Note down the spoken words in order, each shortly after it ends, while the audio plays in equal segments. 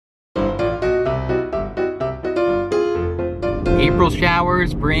April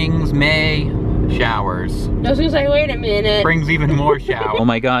showers brings May showers. I was gonna say, wait a minute. Brings even more showers. Oh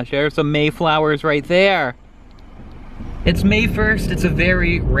my gosh, there's some Mayflowers right there. It's May 1st, it's a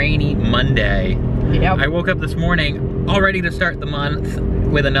very rainy Monday. Yep. I woke up this morning all ready to start the month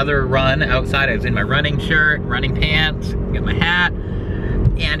with another run outside. I was in my running shirt, running pants, got my hat,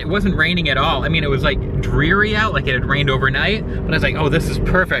 and it wasn't raining at all. I mean, it was like dreary out, like it had rained overnight, but I was like, oh, this is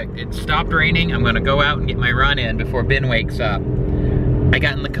perfect. It stopped raining, I'm gonna go out and get my run in before Ben wakes up. I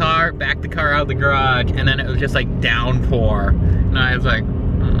got in the car, backed the car out of the garage, and then it was just like downpour. And I was like,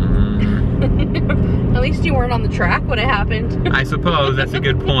 At least you weren't on the track when it happened. I suppose, that's a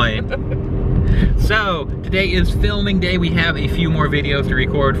good point. So, today is filming day. We have a few more videos to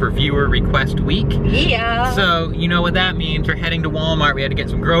record for viewer request week. Yeah. So, you know what that means. We're heading to Walmart. We had to get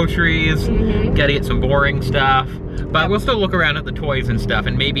some groceries. Gotta get some boring stuff. But we'll still look around at the toys and stuff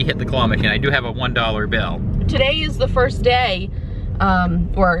and maybe hit the claw machine. I do have a $1 bill. Today is the first day,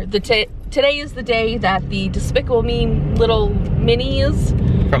 today is the day that the Despicable Me little minis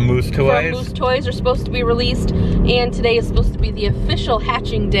from Moose Toys are supposed to be released, and today is supposed to be the official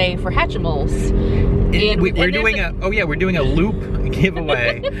hatching day for Hatchimals. We're doing a loop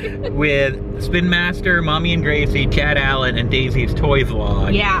giveaway with Spin Master, Mommy and Gracie, Chad Allen, and Daisy's Toys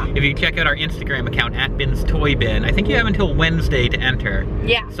Vlog. Yeah. If you check out our Instagram account @Bin'sToyBin, I think you have until Wednesday to enter.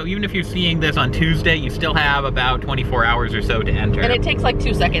 Yeah. So even if you're seeing this on Tuesday, you still have about 24 hours or so to enter. And it takes like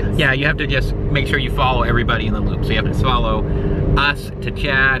 2 seconds. Yeah, you have to just make sure you follow everybody in the loop. So you have to follow us to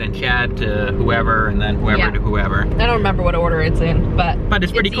Chad, and Chad to whoever, and then whoever to whoever. I don't remember what order it's in, but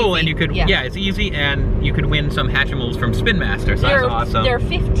it's pretty cool, easy. And you could, yeah, it's easy, and you could win some Hatchimals from Spin Master, so that's awesome. There are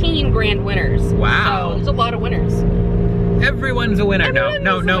 15 grand winners. Wow. So there's a lot of winners. Everyone's a winner. I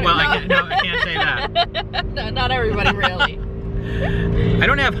can't say that. No, not everybody really. I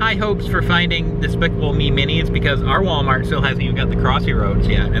don't have high hopes for finding Despicable Me minis because our Walmart still hasn't even got the Crossy Roads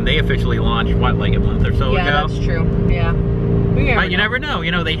yet, and they officially launched, what, like a month or so ago? Yeah, that's true, yeah. But you never know. You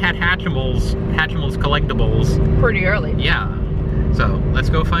know, they had Hatchimals Collectibles. Pretty early. Yeah. So, let's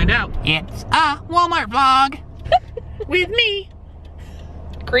go find out. It's a Walmart vlog with me.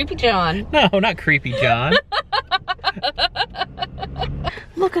 Creepy John. No, not Creepy John.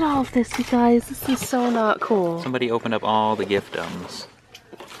 Look at all of this, you guys. This is so not cool. Somebody opened up all the giftums.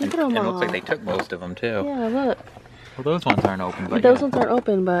 Look at them all. It looks like they took most of them, too. Yeah, look. Well, those ones aren't open, but those ones aren't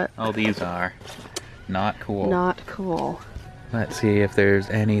open, but... Oh, these are. Not cool. Not cool. Let's see if there's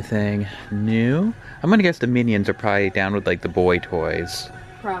anything new. I'm gonna guess the Minions are probably down with like the boy toys.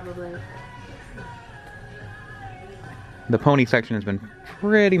 Probably. The pony section has been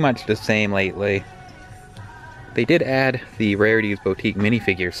pretty much the same lately. They did add the Rarities Boutique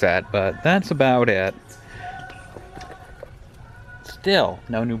minifigure set, but that's about it. Still,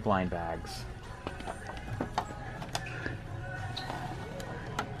 no new blind bags.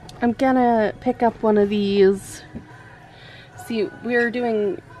 I'm gonna pick up one of these. See, we're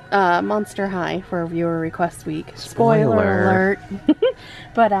doing Monster High for viewer request week. Spoiler alert.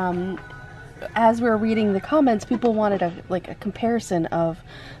 But as we were reading the comments, people wanted a comparison of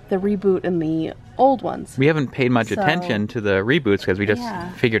the reboot and the old ones. We haven't paid much attention to the reboots because we just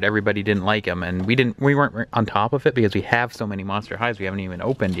figured everybody didn't like them, and we weren't on top of it because we have so many Monster Highs we haven't even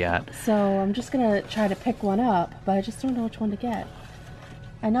opened yet. So I'm just gonna try to pick one up, but I just don't know which one to get.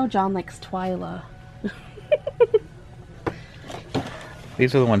 I know John likes Twyla.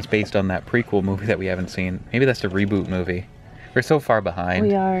 These are the ones based on that prequel movie that we haven't seen. Maybe that's the reboot movie. We're so far behind.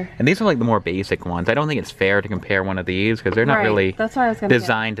 We are. And these are like the more basic ones. I don't think it's fair to compare one of these because they're not really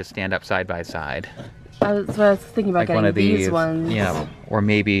designed to stand up side by side. I was thinking about like getting one of these ones. Yeah, or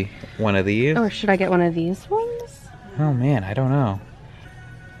maybe one of these. Or should I get one of these ones? Oh man, I don't know.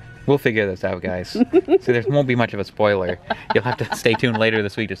 We'll figure this out, guys. So there won't be much of a spoiler. You'll have to stay tuned later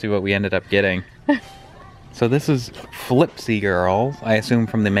this week to see what we ended up getting. So this is Flipsy Girl, I assume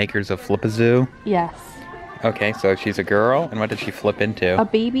from the makers of Flip-A-Zoo. Yes. Okay, so she's a girl, and what did she flip into? A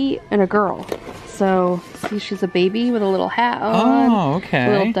baby and a girl. So, see, she's a baby with a little hat on. Oh, okay.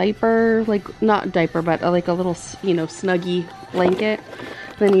 A little diaper, like, not diaper, but like a little, you know, snuggie blanket.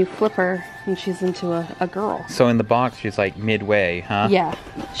 Then you flip her, and she's into a girl. So in the box, she's like midway, huh? Yeah,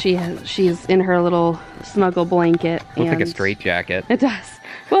 she's in her little snuggle blanket. Looks like a straitjacket. It does.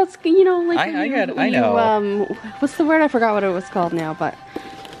 Well, it's, you know, like I know. What's the word? I forgot what it was called now, but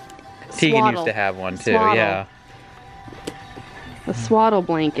Teagan used to have one too. Swaddle. Yeah. The swaddle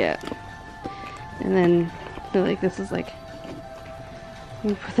blanket, and then I feel like this is like. Let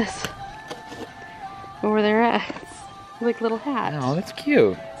me put this over their ass, like little hat. Oh, that's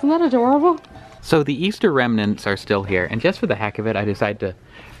cute. Isn't that adorable? So the Easter remnants are still here, and just for the heck of it, I decided to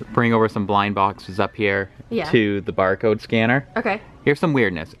bring over some blind boxes up here to the barcode scanner. Okay. Here's some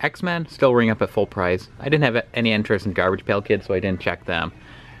weirdness. X-Men still ring up at full price. I didn't have any interest in Garbage Pail Kids, so I didn't check them.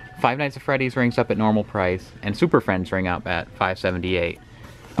 Five Nights at Freddy's rings up at normal price, and Super Friends ring up at $5.78.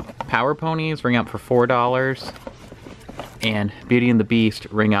 Power Ponies ring up for $4, and Beauty and the Beast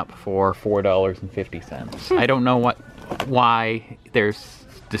ring up for $4.50. I don't know why there's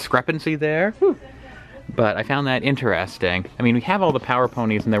discrepancy there, but I found that interesting. I mean, we have all the Power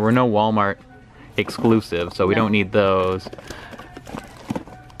Ponies, and there were no Walmart exclusives, so we don't need those.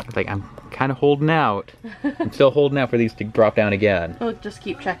 Like, I'm kind of holding out. I'm still holding out for these to drop down again. We'll just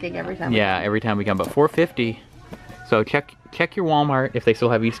keep checking every time. Yeah, every time we come. But $4.50. So check your Walmart if they still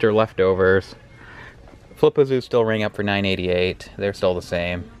have Easter leftovers. Flip-A-Zoo still ring up for $9.88. They're still the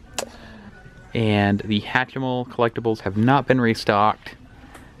same. And the Hatchimal Collectibles have not been restocked.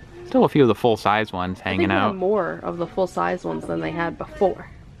 Still a few of the full-size ones hanging out. I think they have more of the full-size ones than they had before,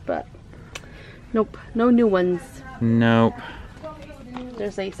 but nope, no new ones. Nope.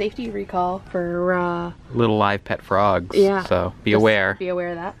 There's a safety recall for little live pet frogs. Yeah. So be aware. Be aware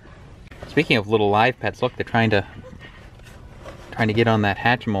of that. Speaking of little live pets, look, they're trying to get on that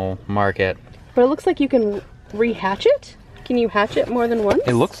Hatchimal market. But it looks like you can rehatch it. Can you hatch it more than once?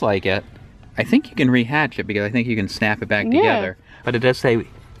 It looks like it. I think you can rehatch it because I think you can snap it back together. But it does say,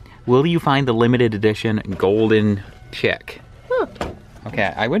 will you find the limited edition golden chick? Huh.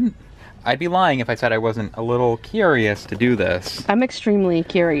 Okay, I'd be lying if I said I wasn't a little curious to do this. I'm extremely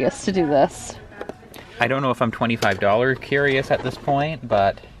curious to do this. I don't know if I'm $25 curious at this point,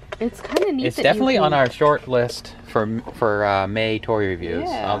 but it's kind of neat. It's definitely on our short list for May toy reviews.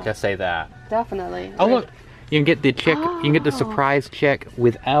 Yeah. I'll just say that. Definitely. Oh look, you can get the chick. You can get the surprise chick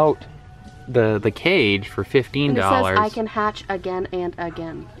without the cage for $15. And it says I can hatch again and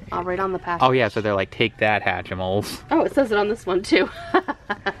again. I'll write on the package. Oh yeah, so they're like, take that, Hatchimals. Oh, it says it on this one too.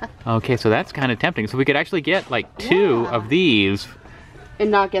 Okay, so that's kind of tempting. So we could actually get like 2 of these. And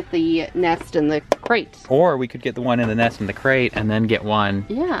not get the nest in the crate. Or we could get the one in the nest in the crate and then get one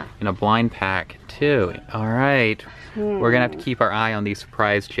in a blind pack too. All right. We're gonna have to keep our eye on these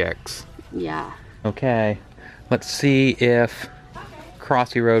surprise chicks. Yeah. Okay. Let's see if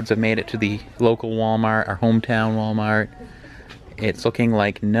Crossy Roads have made it to the local Walmart, our hometown Walmart. It's looking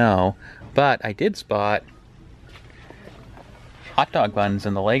like no, but I did spot hot dog buns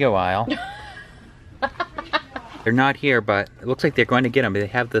in the Lego aisle. They're not here, but it looks like they're going to get them. They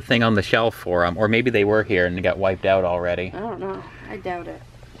have the thing on the shelf for them, or maybe they were here and they got wiped out already. I don't know. I doubt it.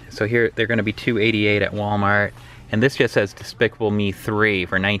 So here, they're going to be $2.88 at Walmart. And this just says Despicable Me 3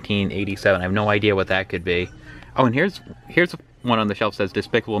 for $19.87. I have no idea what that could be. Oh, and here's one on the shelf that says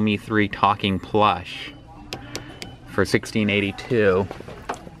Despicable Me 3 Talking Plush for $16.82.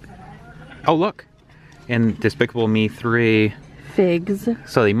 Oh, look. And Despicable Me 3... Figs.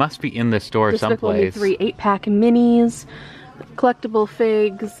 So they must be in this store someplace. Despicable Me 3 8-pack minis. Collectible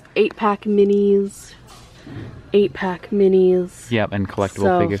figs. 8-pack minis. 8-pack minis. Yep, and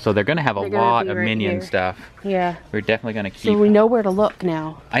collectible figures. So they're going to have a lot of Minion stuff. Yeah. We're definitely going to keep... So we know where to look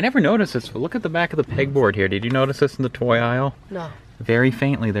now. I never noticed this. Look at the back of the pegboard here. Did you notice this in the toy aisle? No. Very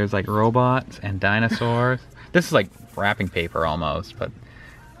faintly, there's like robots and dinosaurs. This is like wrapping paper almost, but...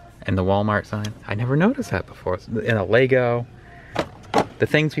 And the Walmart sign. I never noticed that before. In a Lego. The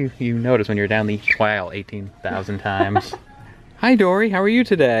things you notice when you're down the aisle 18,000 times. Hi, Dory. How are you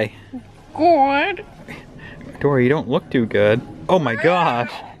today? Good. Dory, you don't look too good. Oh my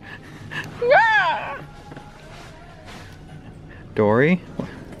gosh. Dory?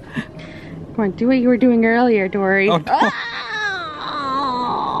 Come on, do what you were doing earlier, Dory. Oh,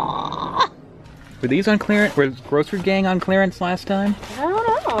 Were these on clearance? Was Grocery Gang on clearance last time? I don't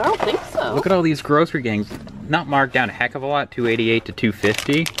know. I don't think so. Look at all these Grocery Gangs. Not marked down a heck of a lot. $2.88 to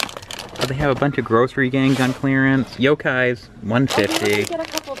 $2.50. But they have a bunch of Grocery Gangs on clearance. Yokai $1.50. We get a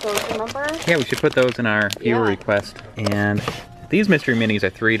couple of those, remember? Yeah, we should put those in our viewer request. And these mystery minis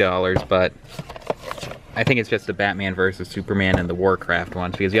are $3, but I think it's just the Batman versus Superman and the Warcraft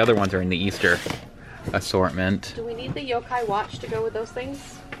ones, because the other ones are in the Easter assortment. Do we need the Yokai watch to go with those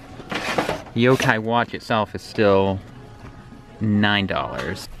things? The Yokai watch itself is still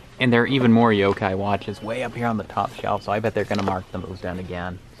 $9. And there are even more Yokai watches way up here on the top shelf, so I bet they're going to mark those down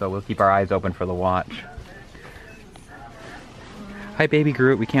again. So we'll keep our eyes open for the watch. Hi, Baby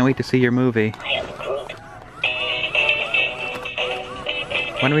Groot. We can't wait to see your movie.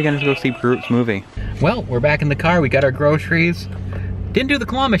 When are we going to go see Groot's movie? Well, we're back in the car. We got our groceries. Didn't do the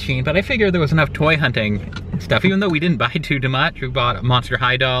claw machine, but I figured there was enough toy hunting stuff. Even though we didn't buy too much, we bought a Monster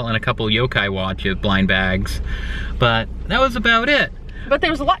High doll and a couple Yokai watches, blind bags. But that was about it. But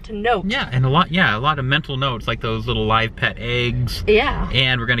there's a lot to note. Yeah, and a lot of mental notes, like those little live pet eggs. Yeah.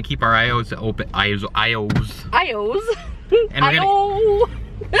 And we're gonna keep our IOs open. IOs. And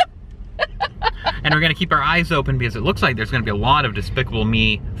And we're gonna keep our eyes open because it looks like there's gonna be a lot of Despicable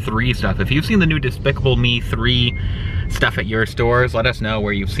Me 3 stuff. If you've seen the new Despicable Me 3 stuff at your stores, let us know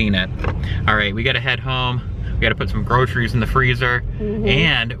where you've seen it. All right, we gotta head home. We gotta put some groceries in the freezer,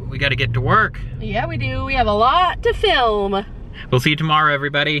 and we gotta get to work. Yeah, we do. We have a lot to film. We'll see you tomorrow,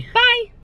 everybody. Bye.